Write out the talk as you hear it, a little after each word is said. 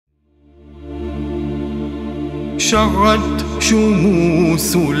شعت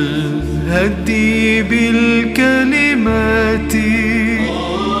شموس الهدي بالكلمات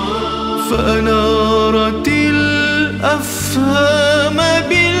فأنارت الأفهام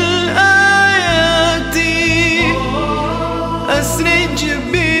بالآيات. أسرج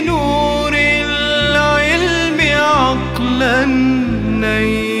بنور العلم عقلا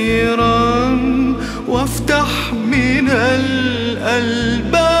نيرا وافتح من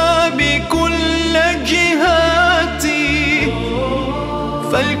الألباب كل جهاتي.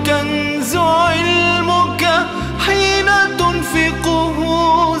 فالكنز علمك حين تنفقه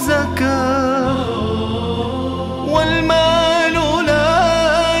زكاة، والمال لا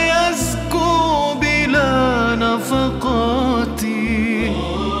يزكو بلا نفقات.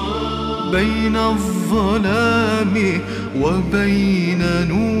 بين الظلام وبين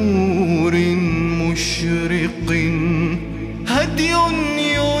نور مشرق هدي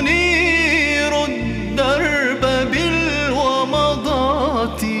ينير الدرب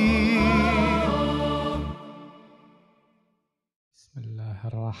بالومضات. بسم الله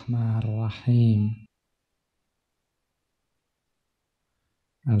الرحمن الرحيم.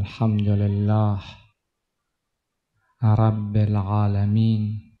 الحمد لله رب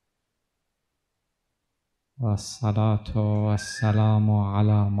العالمين، والصلاة والسلام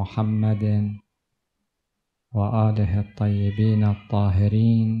على محمد وآله الطيبين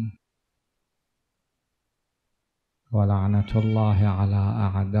الطاهرين، ولعنة الله على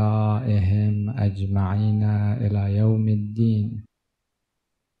أعدائهم أجمعين إلى يوم الدين.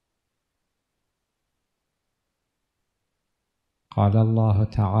 قال الله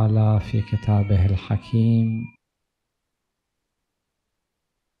تعالى في كتابه الحكيم: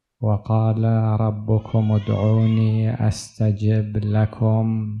 وقال ربكم ادعوني أستجب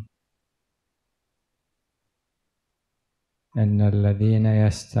لكم إن الذين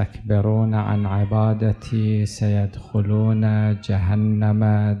يستكبرون عن عبادتي سيدخلون جهنم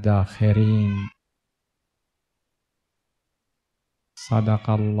داخرين. صدق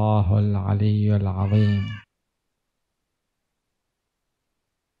الله العلي العظيم.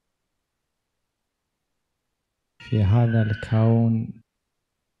 في هذا الكون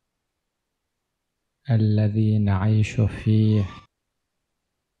الذي نعيش فيه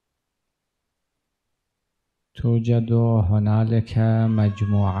توجد هنالك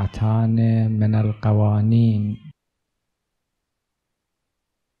مجموعتان من القوانين.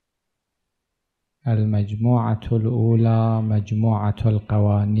 المجموعة الأولى مجموعة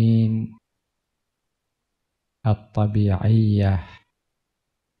القوانين الطبيعية،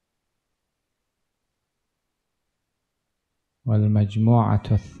 والمجموعة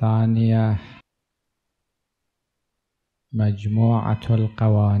الثانية مجموعة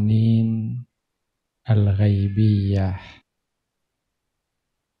القوانين الغيبية.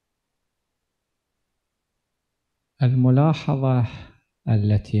 الملاحظة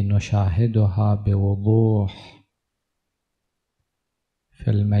التي نشاهدها بوضوح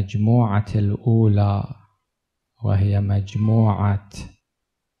في المجموعة الأولى، وهي مجموعة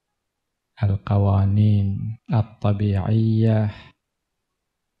القوانين الطبيعية،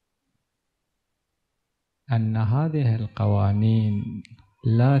 أن هذه القوانين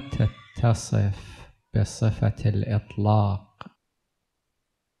لا تتصف بصفة الإطلاق.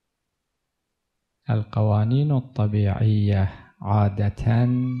 القوانين الطبيعية عادة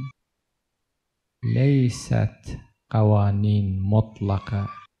ليست قوانين مطلقة.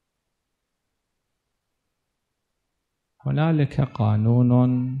 هنالك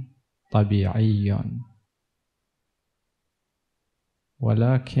قانون طبيعي،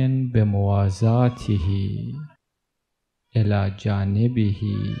 ولكن بموازاته إلى جانبه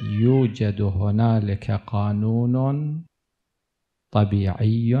يوجد هنالك قانون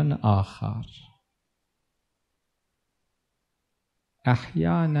طبيعي آخر.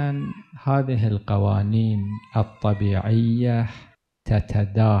 أحيانا هذه القوانين الطبيعية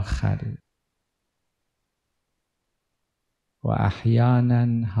تتداخل،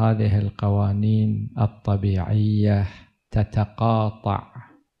 وأحيانا هذه القوانين الطبيعية تتقاطع،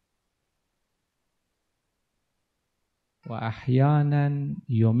 وأحيانا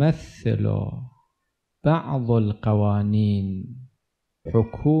يمثل بعض القوانين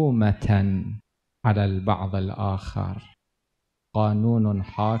حكومة على البعض الآخر. قانون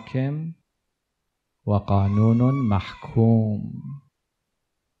حاكم وقانون محكوم.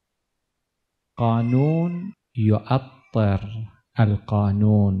 قانون يؤطر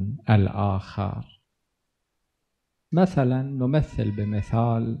القانون الآخر. مثلا نمثل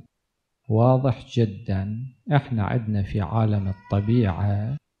بمثال واضح جدا. احنا عندنا في عالم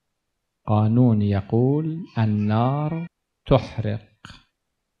الطبيعة قانون يقول النار تحرق،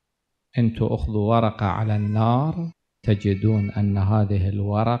 أنتوا أخذوا ورقة على النار تجدون أن هذه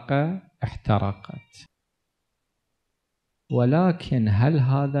الورقة احترقت. ولكن هل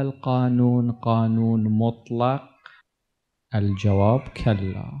هذا القانون قانون مطلق؟ الجواب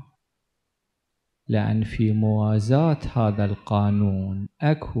كلا، لأن في موازاة هذا القانون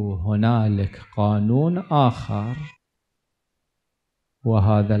أكو هنالك قانون آخر،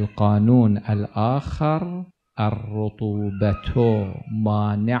 وهذا القانون الآخر الرطوبة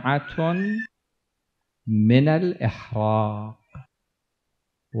مانعة من الإحراق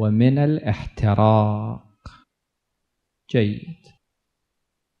ومن الاحتراق. جيد.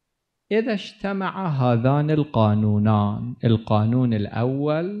 إذا اجتمع هذان القانونان، القانون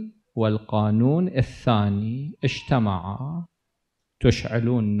الأول والقانون الثاني، اجتمعا،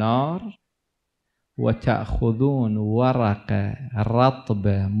 تشعلون نار وتأخذون ورقة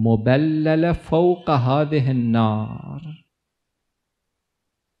رطبة مبللة فوق هذه النار،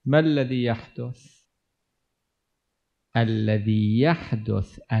 ما الذي يحدث؟ الذي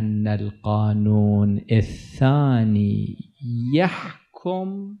يحدث أن القانون الثاني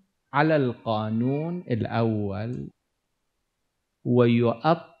يحكم على القانون الأول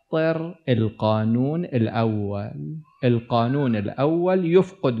ويؤطر القانون الأول. القانون الأول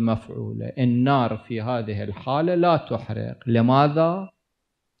يفقد مفعوله، النار في هذه الحالة لا تحرق. لماذا؟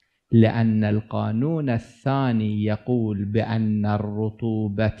 لأن القانون الثاني يقول بأن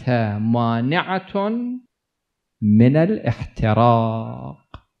الرطوبة مانعة من الاحتراق،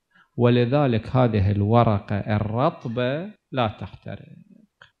 ولذلك هذه الورقة الرطبة لا تحترق.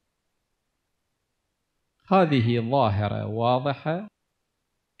 هذه ظاهرة واضحة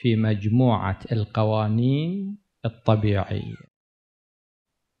في مجموعة القوانين الطبيعية.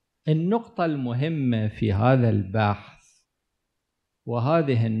 النقطة المهمة في هذا البحث،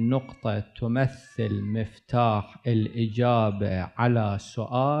 وهذه النقطة تمثل مفتاح الإجابة على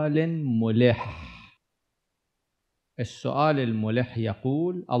سؤال ملح. السؤال الملح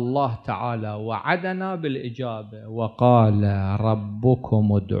يقول: الله تعالى وعدنا بالإجابة وقال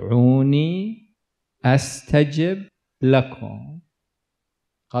ربكم ادعوني أستجب لكم.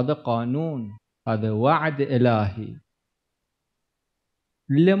 هذا قانون، هذا وعد إلهي.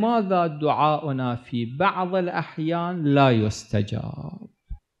 لماذا دعاؤنا في بعض الأحيان لا يستجاب؟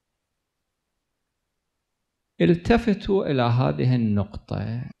 التفتوا إلى هذه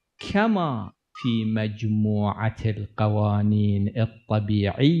النقطة. كما في مجموعة القوانين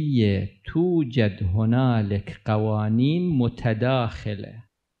الطبيعية توجد هنالك قوانين متداخلة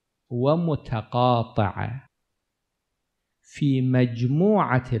ومتقاطعة، في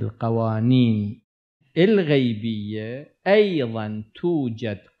مجموعة القوانين الغيبية أيضا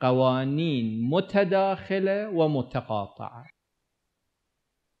توجد قوانين متداخلة ومتقاطعة.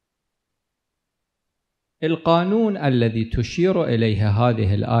 القانون الذي تشير إليه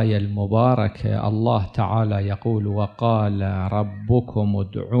هذه الآية المباركة، الله تعالى يقول وقال ربكم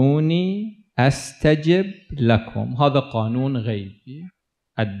ادعوني أستجب لكم، هذا قانون غيبي،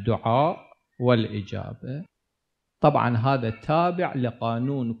 الدعاء والإجابة. طبعا هذا تابع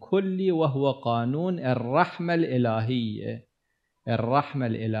لقانون كلي وهو قانون الرحمة الإلهية، الرحمة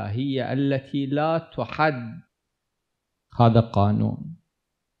الإلهية التي لا تحد، هذا قانون.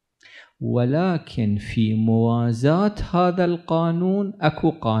 ولكن في موازاة هذا القانون أكو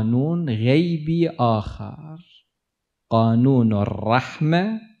قانون غيبي آخر، قانون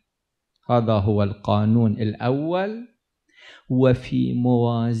الرحمة، هذا هو القانون الأول. وفي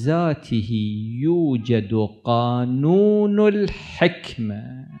موازاته يوجد قانون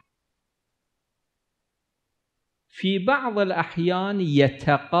الحكمة. في بعض الأحيان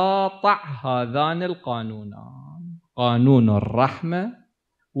يتقاطع هذان القانونان، قانون الرحمة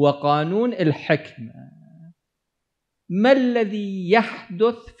وقانون الحكمة. ما الذي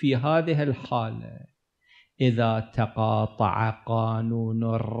يحدث في هذه الحالة؟ إذا تقاطع قانون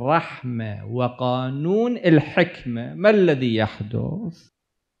الرحمة وقانون الحكمة، ما الذي يحدث؟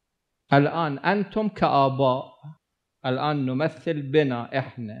 الآن أنتم كآباء، الآن نمثل بنا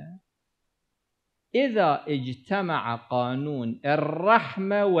إحنا، إذا اجتمع قانون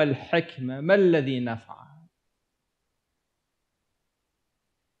الرحمة والحكمة ما الذي نفعل؟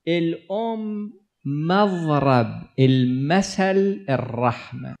 الأم مضرب المثل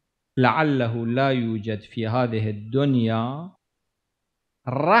الرحمة، لعله لا يوجد في هذه الدنيا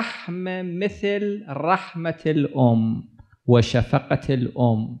رحمة مثل رحمة الأم وشفقة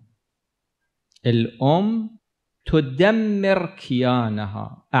الأم. الأم تدمر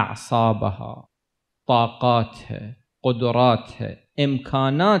كيانها، أعصابها، طاقاتها، قدراتها،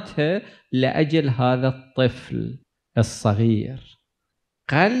 إمكاناتها لأجل هذا الطفل الصغير.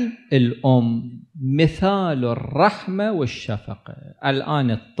 قلب الأم مثال الرحمة والشفقة.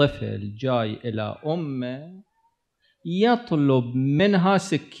 الآن الطفل جاي إلى أمه يطلب منها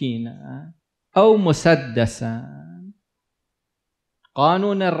سكينة أو مسدسا.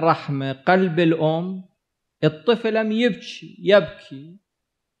 قانون الرحمة قلب الأم، الطفل لم يبكي.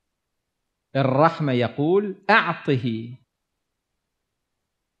 الرحمة يقول أعطه،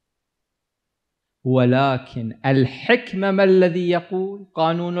 ولكن الحكمة ما الذي يقول؟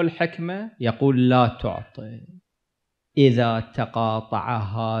 قانون الحكمة يقول لا تعطي. إذا تقاطع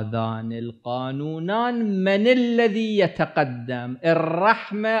هذان القانونان من الذي يتقدم،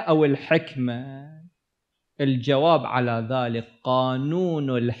 الرحمة أو الحكمة؟ الجواب على ذلك قانون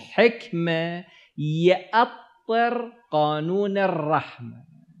الحكمة يأطر قانون الرحمة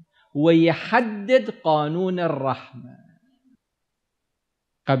ويحدد قانون الرحمة.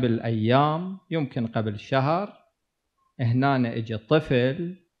 قبل أيام، يمكن قبل شهر، هنا اجى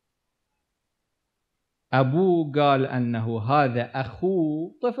طفل، أبوه قال أنه هذا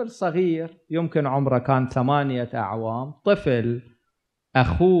أخوه، طفل صغير يمكن عمره كان 8 أعوام، طفل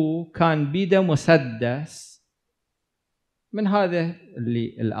أخوه كان بيده مسدس من هذا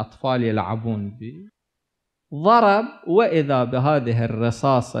اللي الأطفال يلعبون به، ضرب وإذا بهذه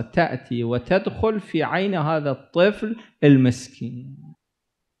الرصاصة تأتي وتدخل في عين هذا الطفل المسكين.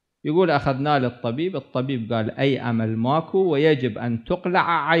 يقول أخذناه للطبيب، الطبيب قال أي أمل ماكو ويجب أن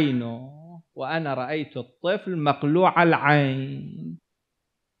تقلع عينه، وأنا رأيت الطفل مقلوع العين.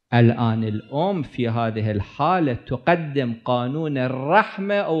 الآن الأم في هذه الحالة تقدم قانون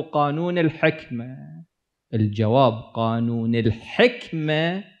الرحمة أو قانون الحكمة؟ الجواب قانون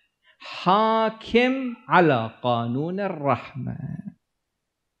الحكمة حاكم على قانون الرحمة.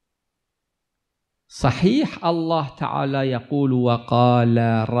 صحيح الله تعالى يقول وقال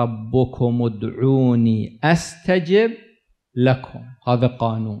ربكم ادعوني أستجب لكم، هذا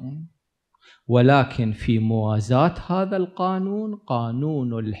قانون، ولكن في موازاة هذا القانون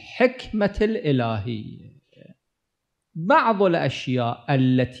قانون الحكمة الإلهية. بعض الأشياء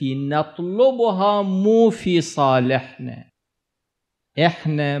التي نطلبها مو في صالحنا،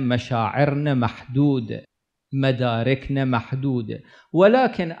 إحنا مشاعرنا محدودة، مداركنا محدودة،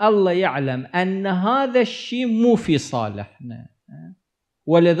 ولكن الله يعلم أن هذا الشيء مو في صالحنا،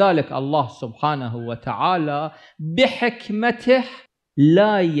 ولذلك الله سبحانه وتعالى بحكمته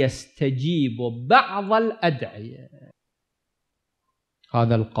لا يستجيب بعض الأدعية.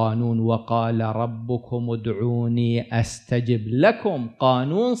 هذا القانون وقال ربكم ادعوني أستجب لكم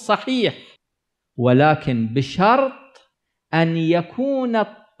قانون صحيح، ولكن بشرط أن يكون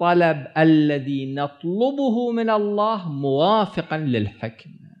الطلب الذي نطلبه من الله موافقا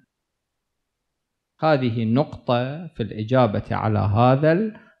للحكمة. هذه نقطة في الإجابة على هذا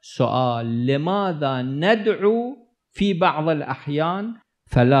السؤال، لماذا ندعو في بعض الأحيان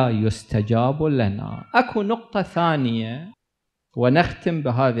فلا يستجاب لنا؟ أكو نقطة ثانية ونختم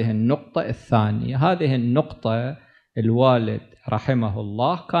بهذه النقطة الثانية. هذه النقطة الوالد رحمه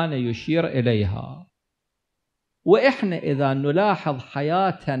الله كان يشير إليها، وإحنا إذا نلاحظ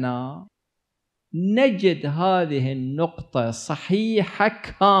حياتنا نجد هذه النقطة صحيحة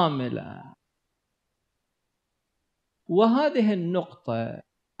كاملة. وهذه النقطة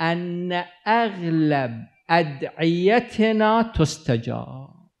أن أغلب أدعيتنا تستجاب.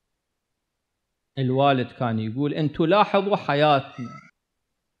 الوالد كان يقول أنتوا لاحظوا حياتنا،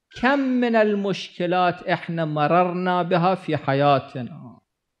 كم من المشكلات إحنا مررنا بها في حياتنا،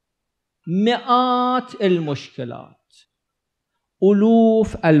 مئات المشكلات،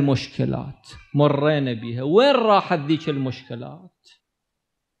 ألوف المشكلات مرينا بها. وين راحت ذيك المشكلات؟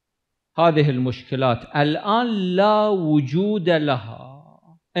 هذه المشكلات الآن لا وجود لها،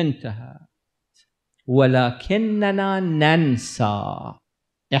 انتهت، ولكننا ننسى.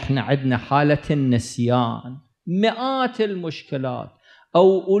 إحنا عندنا حالة النسيان، مئات المشكلات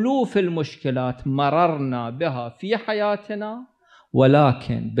أو ألوف المشكلات مررنا بها في حياتنا،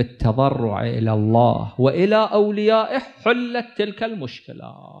 ولكن بالتضرع إلى الله وإلى أوليائه حلت تلك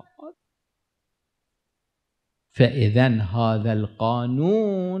المشكلات. فإذن هذا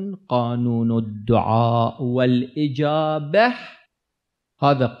القانون، قانون الدعاء والإجابة،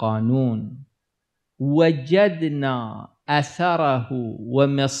 هذا قانون وجدنا أثره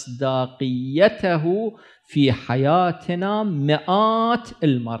ومصداقيته في حياتنا مئات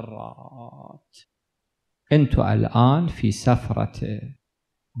المرات. أنتوا الآن في سفرة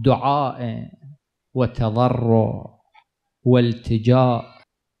دعاء وتضرع والتجاء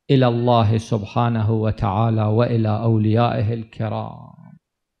إلى الله سبحانه وتعالى وإلى أوليائه الكرام.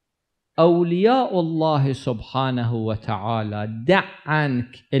 أولياء الله سبحانه وتعالى، دع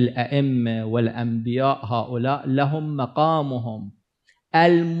عنك الأئمة والأنبياء، هؤلاء لهم مقامهم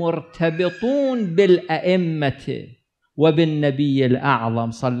المرتبطون بالأئمة وبالنبي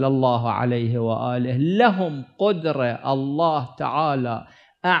الأعظم صلى الله عليه وآله لهم قدرة، الله تعالى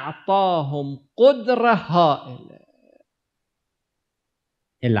أعطاهم قدرة هائلة.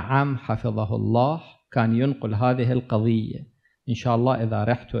 العم حفظه الله كان ينقل هذه القضية. إن شاء الله إذا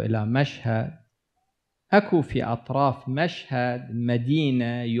رحت إلى مشهد، أكو في أطراف مشهد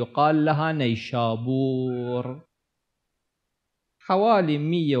مدينة يقال لها نيشابور، حوالي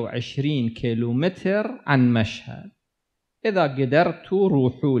 120 كيلومتر عن مشهد. إذا قدرتوا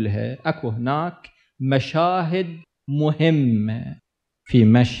روحوا لها، أكو هناك مشاهد مهمة في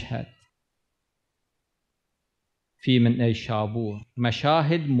مشهد، في من نيشابور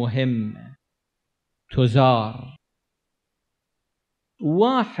مشاهد مهمة تزار.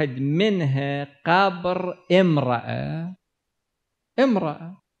 واحد منها قبر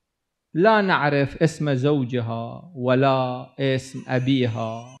امرأة لا نعرف اسم زوجها ولا اسم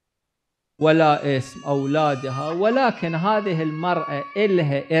أبيها ولا اسم أولادها، ولكن هذه المرأة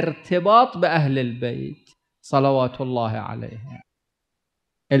إلها ارتباط بأهل البيت صلوات الله عليهم.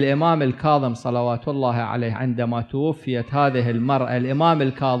 الإمام الكاظم صلوات الله عليه عندما توفيت هذه المرأة، الإمام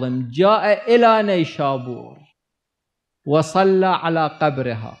الكاظم جاء إلى نيشابور وصلى على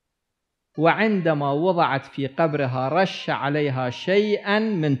قبرها، وعندما وضعت في قبرها رش عليها شيئا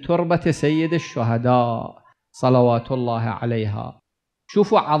من تربة سيد الشهداء صلوات الله عليها.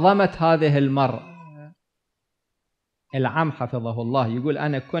 شوفوا عظمة هذه المرأة. العم حفظه الله يقول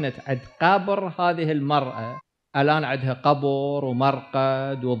أنا كنت عند قبر هذه المرأة، الآن عندها قبر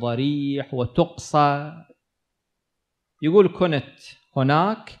ومرقد وضريح وتقصى. يقول كنت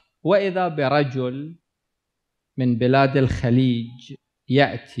هناك وإذا برجل من بلاد الخليج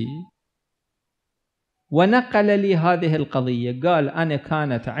يأتي ونقل لي هذه القضية. قال أنا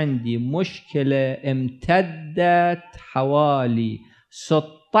كانت عندي مشكلة امتدت حوالي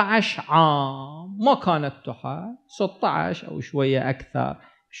 16 عام ما كانت تحل، 16 أو شوية أكثر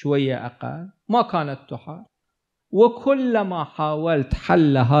شوية أقل ما كانت تحل، وكلما حاولت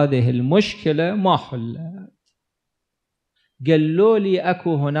حل هذه المشكلة ما حلت. قالوا لي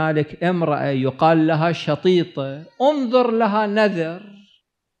أكو هنالك امرأة يقال لها شطيطة، انظر لها نذر.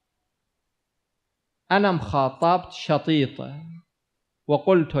 أنا مخاطبت شطيطة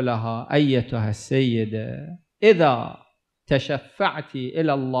وقلت لها أيتها السيدة، إذا تشفعت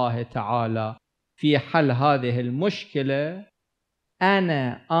إلى الله تعالى في حل هذه المشكلة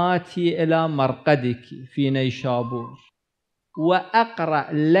أنا آتي إلى مرقدك في نيشابور وأقرأ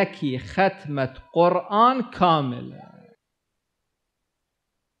لك ختمة قرآن كاملة.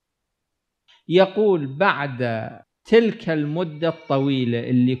 يقول بعد تلك المدة الطويلة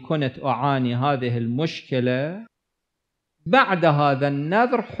اللي كنت أعاني هذه المشكلة، بعد هذا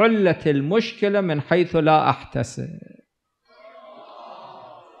النذر حلت المشكلة من حيث لا أحتسب.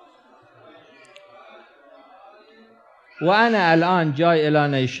 وأنا الآن جاي إلى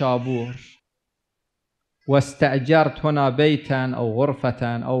نيشابور واستأجرت هنا بيتا أو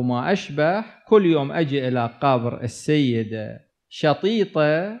غرفة أو ما أشبه، كل يوم أجي إلى قبر السيدة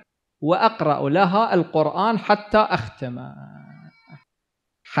شطيطة وأقرأ لها القرآن حتى أختمه.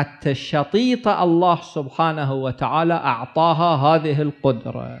 حتى الشطيطة الله سبحانه وتعالى أعطاها هذه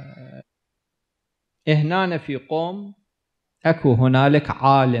القدرة. هنا في قوم أكو هنالك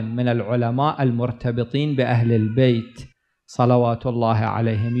عالم من العلماء المرتبطين بأهل البيت صلوات الله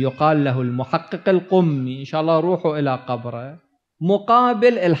عليهم يقال له المحقق القمي. إن شاء الله روحوا إلى قبره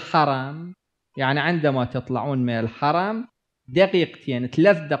مقابل الحرم، يعني عندما تطلعون من الحرم دقيقتين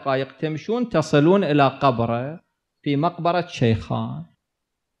 3 دقائق تمشون تصلون إلى قبره في مقبرة شيخان.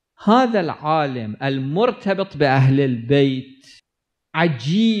 هذا العالم المرتبط بأهل البيت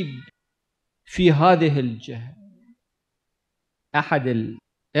عجيب في هذه الجهة. أحد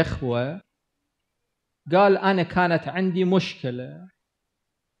الإخوة قال أنا كانت عندي مشكلة،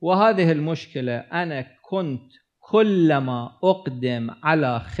 وهذه المشكلة أنا كنت كلما أقدم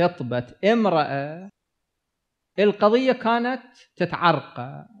على خطبة امرأة القضية كانت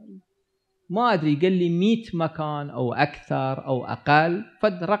تتعرقل، ما أدري قال لي 100 مكان أو أكثر أو أقل،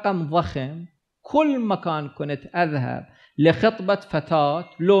 فد رقم ضخم. كل مكان كنت أذهب لخطبة فتاة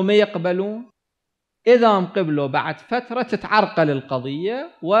لو ما يقبلون، إذا مقبلوا بعد فترة تتعرقل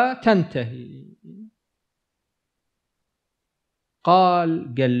القضية وتنتهي.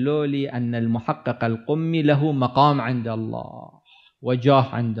 قالوا لي أن المحقق القمي له مقام عند الله وجاه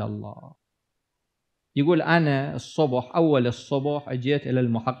عند الله. يقول أنا الصبح أول الصبح أجيت إلى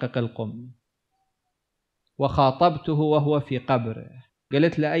المحقق القمي وخاطبته وهو في قبره.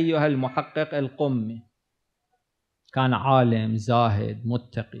 قلت له أيها المحقق القمي، كان عالم زاهد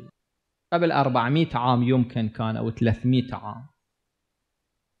متقي قبل 400 عام يمكن كان أو 300 عام.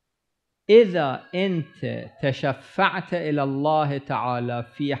 إذا أنت تشفعت إلى الله تعالى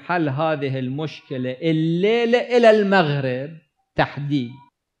في حل هذه المشكلة الليلة إلى المغرب تحديد،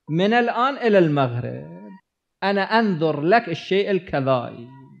 من الآن إلى المغرب أنا أنظر لك الشيء الكذائي،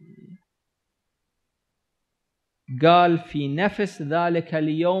 قال في نفس ذلك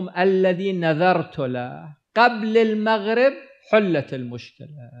اليوم الذي نذرت له قبل المغرب حلت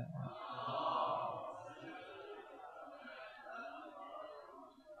المشكلة.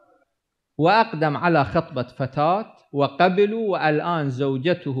 وأقدم على خطبة فتاة وقبلوا، والآن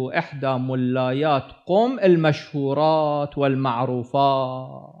زوجته إحدى ملايات قم المشهورات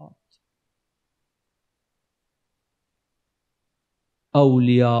والمعروفات.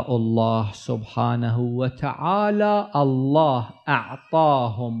 أولياء الله سبحانه وتعالى الله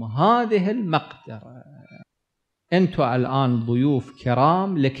أعطاهم هذه المقدرة. أنتم الآن ضيوف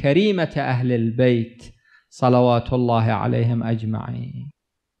كرام لكريمة أهل البيت صلوات الله عليهم أجمعين،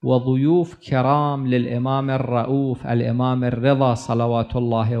 وضيوف كرام للإمام الرؤوف الإمام الرضا صلوات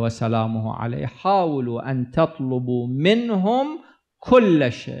الله وسلامه عليه. حاولوا أن تطلبوا منهم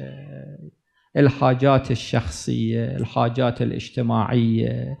كل شيء، الحاجات الشخصية، الحاجات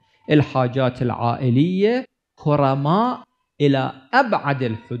الاجتماعية، الحاجات العائلية، كرماء إلى أبعد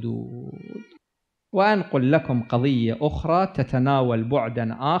الحدود. وأنقل لكم قضية أخرى تتناول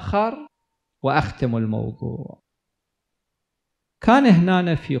بعدا آخر وأختم الموضوع. كان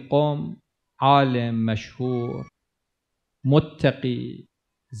هنا في قوم عالم مشهور متقي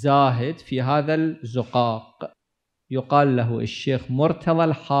زاهد في هذا الزقاق يقال له الشيخ مرتضى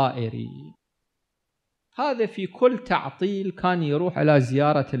الحائري. هذا في كل تعطيل كان يروح إلى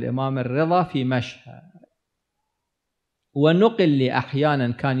زيارة الإمام الرضا في مشهد، ونقل لي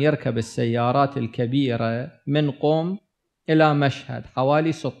أحيانا كان يركب السيارات الكبيرة من قم إلى مشهد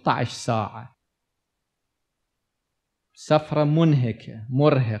حوالي 16 ساعة، سفرة منهكة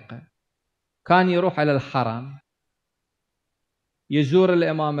مرهقة. كان يروح على الحرم يزور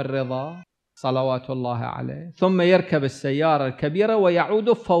الإمام الرضا صلوات الله عليه، ثم يركب السيارة الكبيرة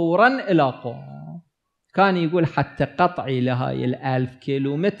ويعود فورا إلى قم. كان يقول حتى قطعي لهاي 1000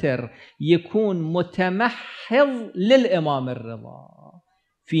 كيلومتر يكون متمحض للإمام الرضا،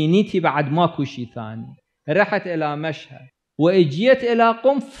 في نيتي بعد ماكو شيء ثاني. رحت إلى مشهد وإجيت إلى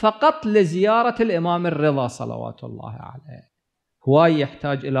قم فقط لزيارة الإمام الرضا صلوات الله عليه. هواي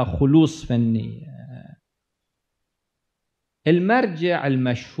يحتاج إلى خلوص في النية. المرجع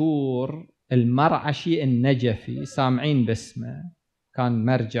المشهور المرعشي النجفي، سامعين باسمه، كان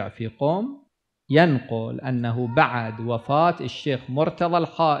مرجع في قم، ينقل أنه بعد وفاة الشيخ مرتضى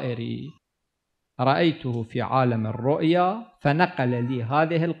الحائري رأيته في عالم الرؤيا فنقل لي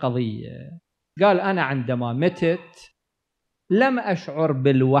هذه القضية. قال أنا عندما متت لم أشعر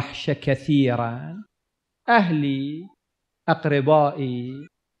بالوحشة كثيرا، أهلي أقربائي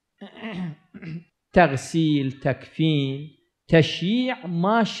تغسيل تكفين تشييع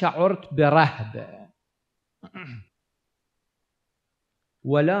ما شعرت برهبة،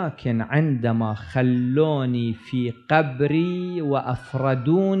 ولكن عندما خلوني في قبري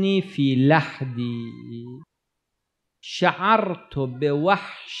وأفردوني في لحدي شعرت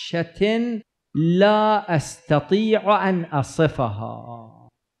بوحشة لا أستطيع أن أصفها.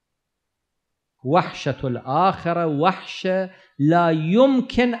 وحشة الآخرة وحشة لا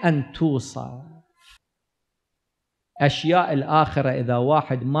يمكن أن توصف. أشياء الآخرة إذا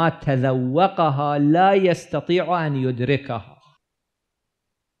واحد ما تذوقها لا يستطيع أن يدركها.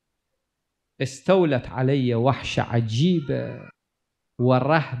 استولت علي وحشة عجيبة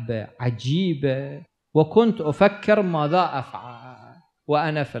ورهبة عجيبة، وكنت أفكر ماذا أفعل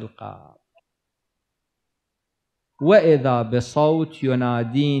وأنا في القبر، وإذا بصوت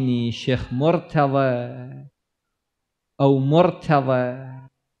يناديني شيخ مرتضى أو مرتضى.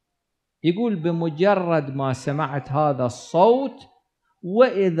 يقول بمجرد ما سمعت هذا الصوت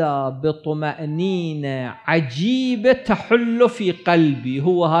وإذا بطمأنينة عجيبة تحل في قلبي.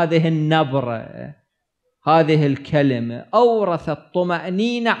 هو هذه النبرة، هذه الكلمة أورثت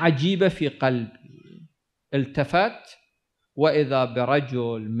طمأنينة عجيبة في قلبي. التفت وإذا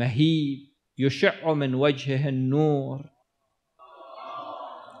برجل مهيب يشع من وجهه النور،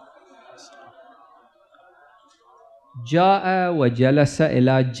 جاء وجلس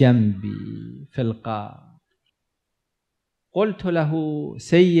إلى جنبي في القاع. قلت له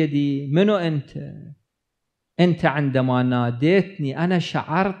سيدي منو أنت؟ أنت عندما ناديتني أنا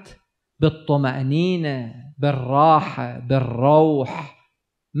شعرت بالطمأنينة بالراحة بالروح،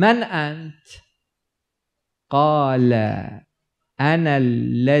 من أنت؟ قال أنا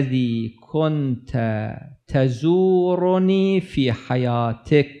الذي كنت تزورني في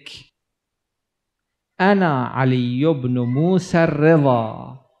حياتك، أنا علي بن موسى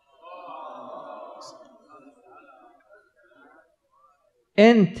الرضا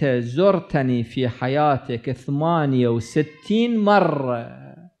أنت زرتني في حياتك 68 مرة،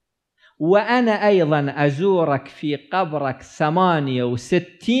 وأنا أيضا أزورك في قبرك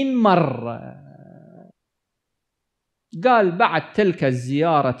 68 مرة. قال بعد تلك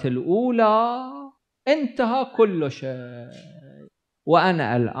الزيارة الأولى انتهى كل شيء،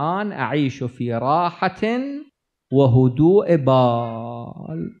 وأنا الآن أعيش في راحة وهدوء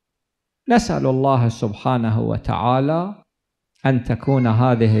بال. نسأل الله سبحانه وتعالى أن تكون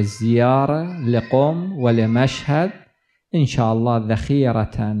هذه الزيارة لقم ولمشهد إن شاء الله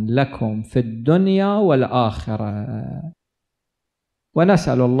ذخيرة لكم في الدنيا والآخرة،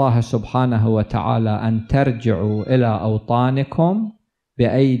 ونسأل الله سبحانه وتعالى أن ترجعوا إلى أوطانكم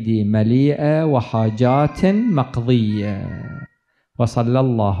بأيدي مليئة وحاجات مقضية. وصلى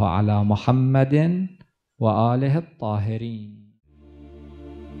الله على محمد وآله الطاهرين.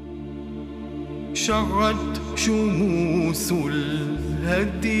 شعت شموس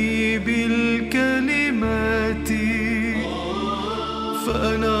الهدي بالكلمات،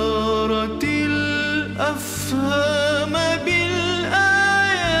 فأنارت الأفهام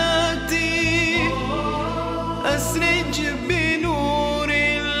بالآيات. أسرج بنور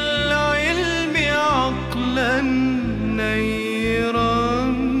العلم عقلا نيرا،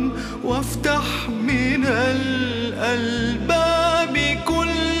 وافتح من الألباب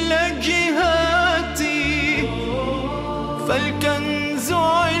كل جهاتي. فالكنز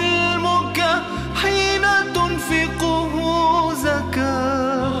علمك حين تنفقه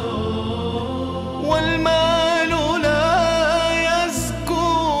زكاة، والمال لا يزكو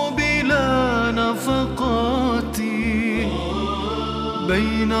بلا نفقات.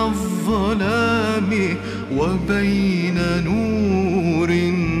 بين الظلام وبين نور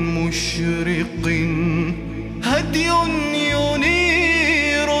مشرق هدي ينير